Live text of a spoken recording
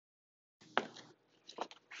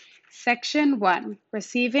Section 1,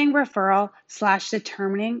 Receiving Referral /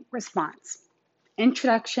 Determining Response.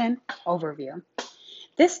 Introduction, Overview.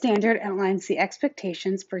 This standard outlines the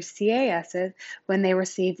expectations for CASs when they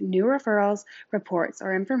receive new referrals, reports,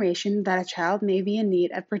 or information that a child may be in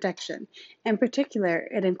need of protection. In particular,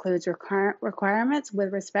 it includes requirements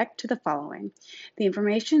with respect to the following: the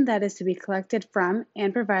information that is to be collected from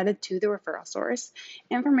and provided to the referral source,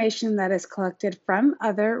 information that is collected from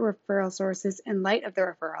other referral sources in light of the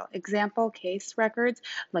referral, example, case records,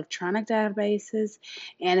 electronic databases,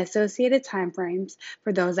 and associated timeframes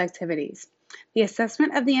for those activities. The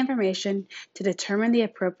assessment of the information to determine the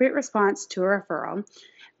appropriate response to a referral,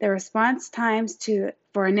 the response times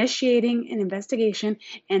for initiating an investigation,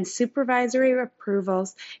 and supervisory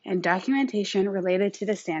approvals and documentation related to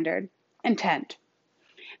the standard. Intent.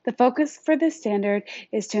 The focus for this standard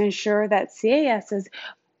is to ensure that CASs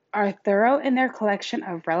are thorough in their collection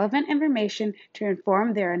of relevant information to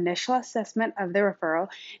inform their initial assessment of the referral,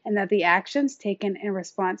 and that the actions taken in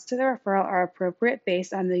response to the referral are appropriate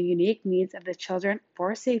based on the unique needs of the children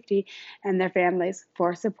for safety and their families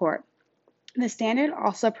for support. The standard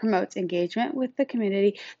also promotes engagement with the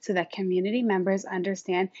community so that community members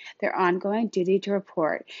understand their ongoing duty to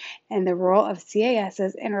report and the role of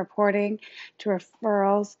CASs in reporting to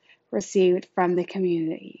referrals received from the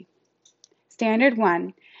community. Standard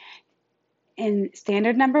 1. In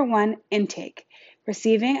standard number 1, intake,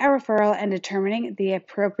 receiving a referral and determining the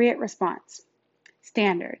appropriate response.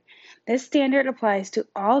 Standard. This standard applies to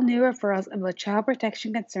all new referrals about child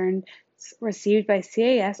protection concerns received by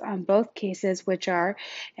CAS on both cases which are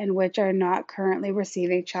and which are not currently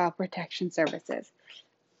receiving child protection services.